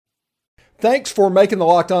Thanks for making the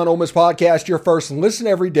Locked On Ole Miss podcast your first listen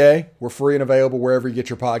every day. We're free and available wherever you get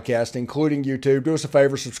your podcast, including YouTube. Do us a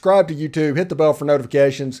favor, subscribe to YouTube, hit the bell for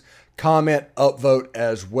notifications, comment, upvote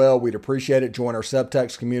as well. We'd appreciate it. Join our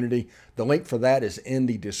subtext community. The link for that is in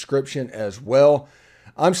the description as well.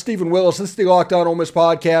 I'm Stephen Willis. This is the Locked On Ole Miss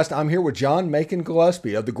podcast. I'm here with John Macon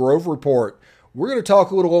Gillespie of the Grove Report. We're going to talk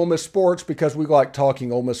a little Ole Miss sports because we like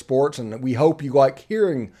talking Ole Miss sports, and we hope you like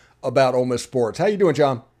hearing about Ole Miss sports. How you doing,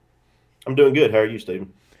 John? I'm doing good. How are you,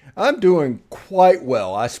 Stephen? I'm doing quite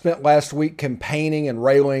well. I spent last week campaigning and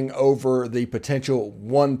railing over the potential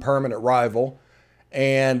one permanent rival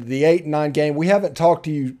and the 8-9 game. We haven't talked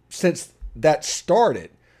to you since that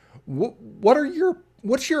started.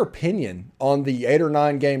 What's your opinion on the 8 or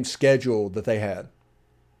 9 game schedule that they had?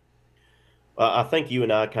 I think you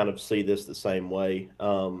and I kind of see this the same way.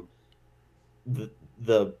 The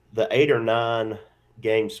 8 or 9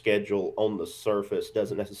 game schedule on the surface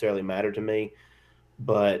doesn't necessarily matter to me,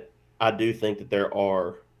 but I do think that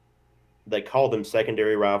they call them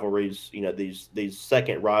secondary rivalries, these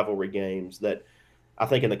second rivalry games that I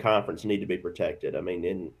think in the conference need to be protected. I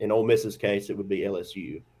mean, in Ole Miss's case, it would be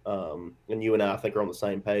LSU. And you and I think are on the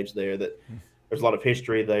same page there that there's a lot of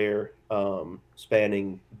history there,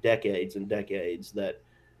 spanning decades and decades that,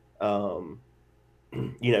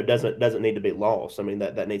 doesn't need to be lost. I mean,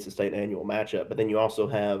 that needs to stay an annual matchup. But then you also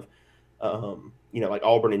have, like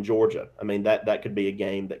Auburn and Georgia. I mean, that could be a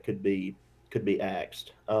game that could be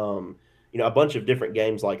axed. A bunch of different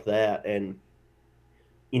games like that. And,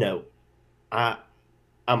 I'm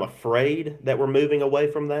afraid that we're moving away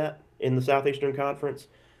from that in the Southeastern Conference,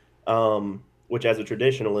 which as a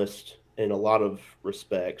traditionalist in a lot of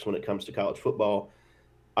respects when it comes to college football,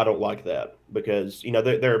 I don't like that because,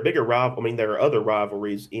 there are bigger rival. I mean, there are other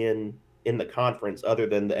rivalries in the conference other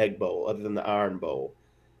than the Egg Bowl, other than the Iron Bowl.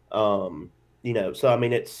 So, I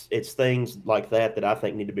mean, it's things like that I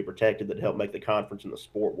think need to be protected that help make the conference and the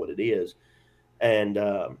sport what it is. And,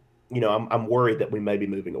 I'm worried that we may be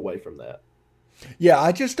moving away from that. Yeah,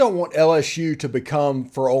 I just don't want LSU to become,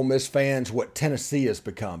 for Ole Miss fans, what Tennessee has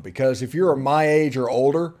become. Because if you're my age or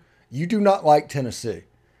older, you do not like Tennessee.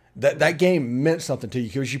 That game meant something to you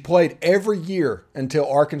because you played every year until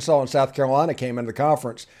Arkansas and South Carolina came into the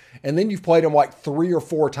conference. And then you've played them like 3 or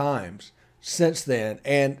 4 times since then.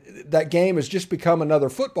 And that game has just become another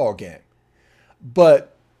football game.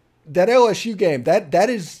 But that LSU game, that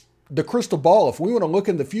is the crystal ball. If we want to look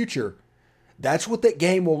in the future, that's what that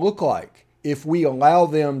game will look like if we allow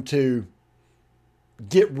them to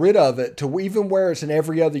get rid of it to even where it's an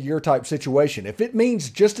every other year type situation. If it means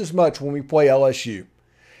just as much when we play LSU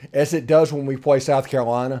as it does when we play South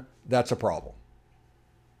Carolina, that's a problem.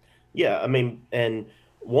 Yeah, I mean, and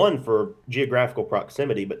one, for geographical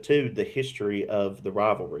proximity, but two, the history of the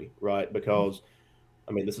rivalry, right? Because,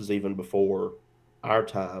 I mean, this is even before our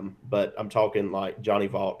time, but I'm talking like Johnny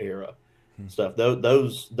Vaught era stuff.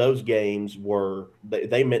 Those games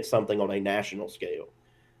they meant something on a national scale,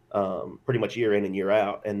 pretty much year in and year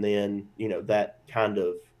out. And then, that kind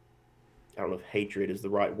of, I don't know if hatred is the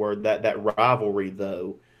right word, that rivalry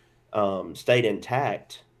though, stayed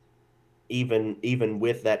intact even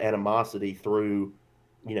with that animosity through,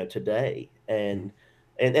 today. And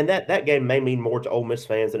that game may mean more to Ole Miss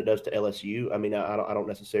fans than it does to LSU. I mean, I don't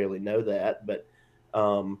necessarily know that, but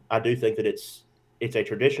I do think that it's a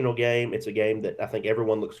traditional game. It's a game that I think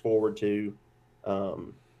everyone looks forward to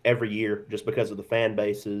every year just because of the fan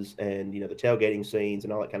bases and, the tailgating scenes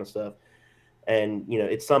and all that kind of stuff. And,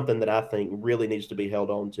 it's something that I think really needs to be held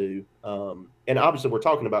on to. And obviously we're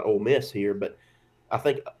talking about Ole Miss here, but I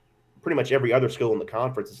think pretty much every other school in the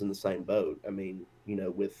conference is in the same boat. I mean,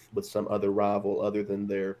 with some other rival other than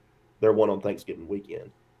their one on Thanksgiving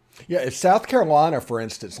weekend. Yeah, if South Carolina, for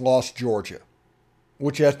instance, lost Georgia,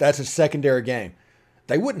 which that's a secondary game,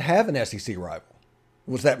 they wouldn't have an SEC rival.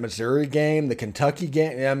 It was that Missouri game, the Kentucky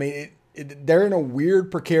game. I mean, they're in a weird,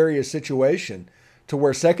 precarious situation to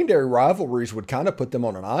where secondary rivalries would kind of put them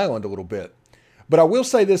on an island a little bit. But I will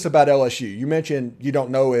say this about LSU. You mentioned you don't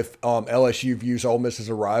know if LSU views Ole Miss as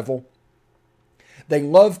a rival. They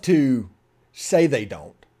love to say they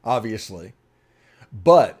don't, obviously.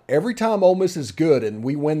 But every time Ole Miss is good and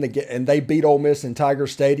we win and they beat Ole Miss in Tiger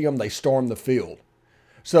Stadium, they storm the field.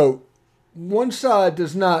 So one side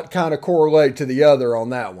does not kind of correlate to the other on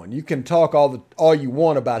that one. You can talk all you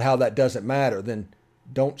want about how that doesn't matter, then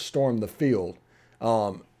don't storm the field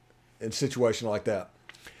in a situation like that.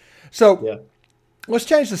 So yeah. Let's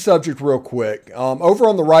change the subject real quick. Over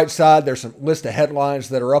on the right side, there's some list of headlines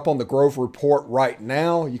that are up on the Grove Report right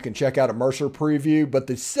now. You can check out a Mercer preview. But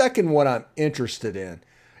the second one I'm interested in,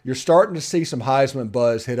 you're starting to see some Heisman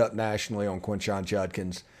buzz hit up nationally on Quinshon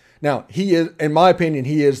Judkins. Now, he is, in my opinion,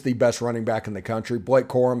 he is the best running back in the country. Blake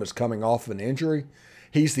Corum is coming off of an injury.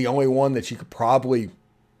 He's the only one that you could probably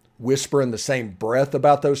whisper in the same breath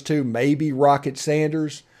about those two, maybe Rocket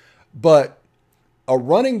Sanders. But a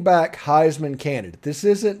running back Heisman candidate, this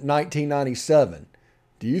isn't 1997.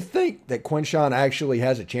 Do you think that Quinshon actually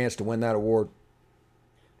has a chance to win that award?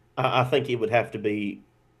 I think he would have to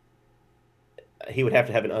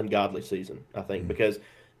have an ungodly season, I think, because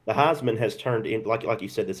the Heisman has turned in like you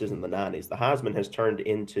said, this isn't the '90s. The Heisman has turned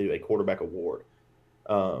into a quarterback award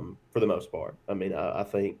for the most part. I mean, I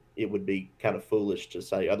think it would be kind of foolish to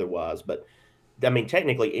say otherwise, but I mean,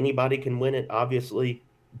 technically anybody can win it, obviously,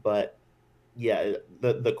 but yeah,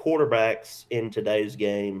 the quarterbacks in today's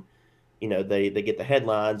game, they get the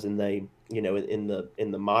headlines and they, in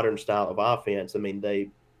the modern style of offense, I mean,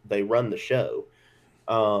 they run the show.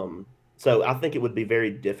 So I think it would be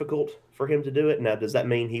very difficult for him to do it. Now, does that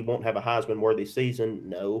mean he won't have a Heisman worthy season?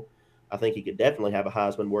 No. I think he could definitely have a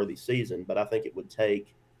Heisman worthy season, but I think it would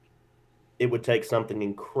take something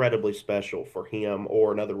incredibly special for him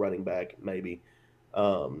or another running back maybe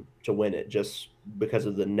to win it, just because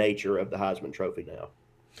of the nature of the Heisman Trophy now.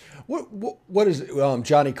 What is it,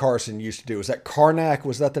 Johnny Carson used to do? Was that Karnak?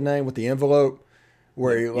 Was that the name with the envelope?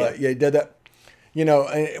 Where Yeah, he did that?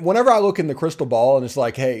 And whenever I look in the crystal ball and it's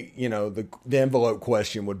like, hey, the envelope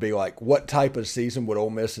question would be like, what type of season would Ole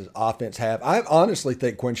Miss's offense have? I honestly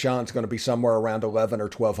think Quinshon's going to be somewhere around 11 or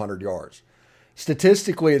 1,200 yards.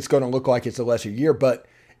 Statistically, it's going to look like it's a lesser year, but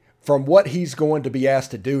from what he's going to be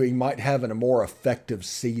asked to do, he might have a more effective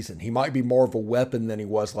season. He might be more of a weapon than he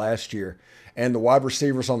was last year. And the wide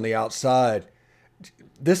receivers on the outside,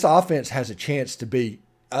 this offense has a chance to be.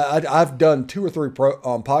 I've done 2 or 3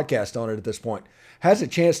 podcasts on it at this point. Has a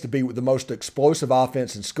chance to be the most explosive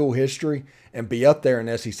offense in school history and be up there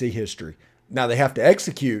in SEC history. Now they have to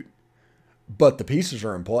execute, but the pieces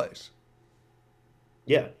are in place.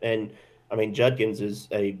 yeah, and I mean Judkins is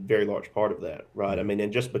a very large part of that, right? I mean,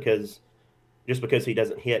 and just because he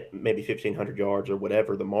doesn't hit maybe 1,500 yards or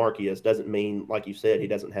whatever the mark is, doesn't mean, like you said, he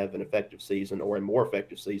doesn't have an effective season or a more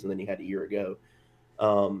effective season than he had a year ago.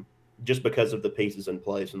 Um, just because of the pieces in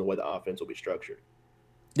place and the way the offense will be structured.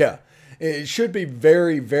 Yeah, it should be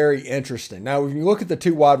very, very interesting. Now, when you look at the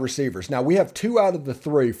 2 wide receivers, now we have 2 out of the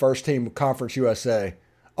 3 first team Conference USA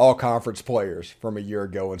all conference players from a year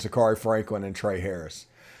ago, and Zachary Franklin and Trey Harris.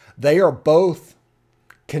 They are both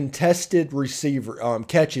contested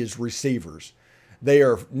catches receivers. They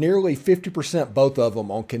are nearly 50% both of them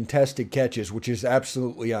on contested catches, which is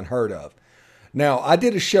absolutely unheard of. Now, I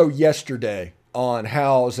did a show yesterday on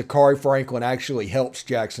how Zachary Franklin actually helps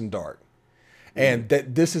Jackson Dart. And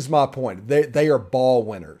this is my point. They are ball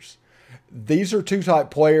winners. These are 2 type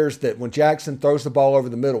players that when Jackson throws the ball over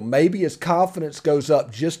the middle, maybe his confidence goes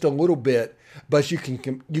up just a little bit, but you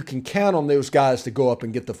can count on those guys to go up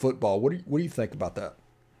and get the football. What do you think about that?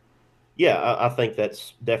 Yeah, I think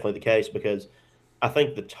that's definitely the case because I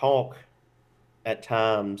think the talk at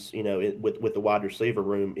times, with the wide receiver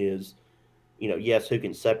room is, yes, who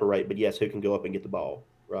can separate, but yes, who can go up and get the ball,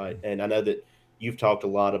 right? And I know that you've talked a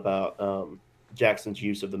lot about Jackson's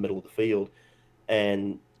use of the middle of the field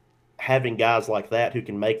and having guys like that who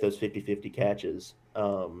can make those 50-50 catches.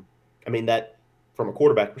 I mean, that from a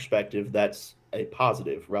quarterback perspective, that's a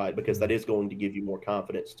positive, right? Because that is going to give you more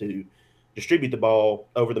confidence to distribute the ball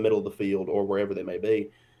over the middle of the field or wherever they may be.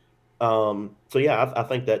 So yeah, I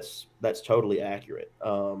think that's totally accurate.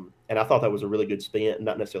 And I thought that was a really good spin,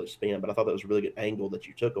 not necessarily spin, but I thought that was a really good angle that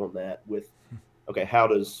you took on that with, okay, how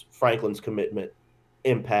does Franklin's commitment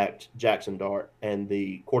impact Jackson Dart and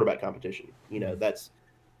the quarterback competition? That's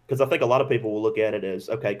because I think a lot of people will look at it as,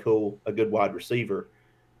 okay, cool, a good wide receiver,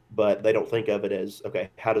 but they don't think of it as, okay,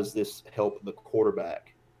 how does this help the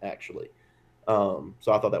quarterback actually? So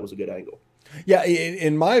I thought that was a good angle. Yeah,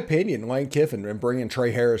 in my opinion, Lane Kiffin and bringing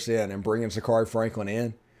Trey Harris in and bringing Zachary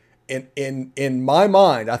Franklin in my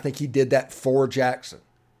mind, I think he did that for Jackson.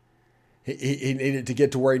 He needed to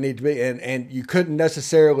get to where he needed to be, and you couldn't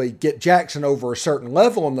necessarily get Jackson over a certain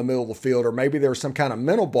level in the middle of the field, or maybe there was some kind of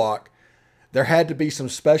mental block. There had to be some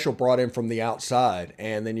special brought in from the outside,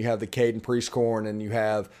 and then you have the Caden Priestcorn and you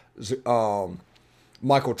have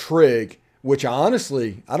Michael Trigg, which I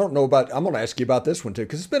don't know about. I'm going to ask you about this one too,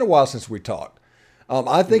 because it's been a while since we talked.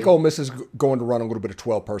 I think Ole Miss is going to run a little bit of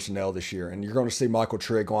 12 personnel this year, and you're going to see Michael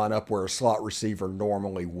Trigg line up where a slot receiver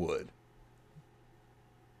normally would.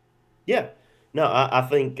 Yeah, no, I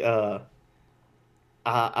think I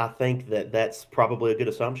think that that's probably a good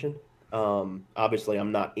assumption. Obviously,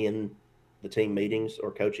 I'm not in the team meetings or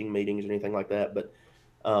coaching meetings or anything like that, but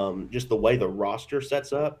just the way the roster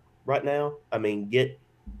sets up right now, I mean, get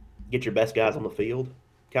your best guys on the field.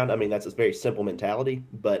 kind of. I mean, that's a very simple mentality,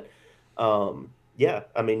 but yeah,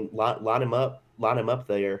 I mean, line him up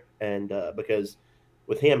there, and because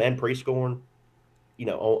with him and Prescorn,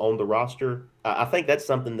 on the roster, I think that's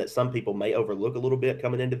something that some people may overlook a little bit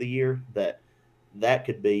coming into the year. That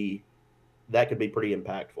could be pretty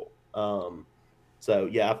impactful. So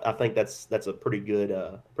yeah, I think that's a pretty good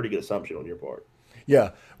assumption on your part.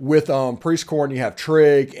 Yeah, with Prescorn, you have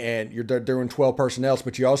Trigg, and you're doing 12 personnel,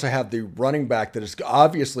 but you also have the running back that is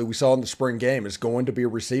obviously, we saw in the spring game, is going to be a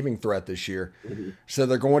receiving threat this year. Mm-hmm. So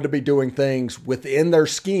they're going to be doing things within their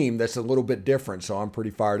scheme that's a little bit different. So I'm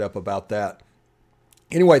pretty fired up about that.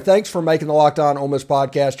 Anyway, thanks for making the Locked On Ole Miss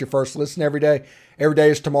podcast your first listen every day. Every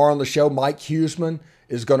day is tomorrow on the show. Mike Heisman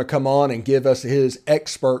is going to come on and give us his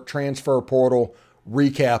expert transfer portal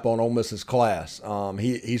recap on Ole Miss's class.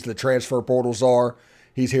 He's the transfer portal czar.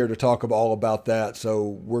 He's here to talk all about that. So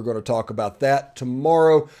we're going to talk about that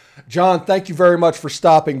tomorrow. John, thank you very much for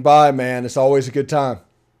stopping by, man. It's always a good time.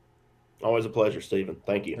 Always a pleasure, Stephen.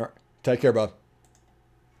 Thank you. All right. Take care, bud.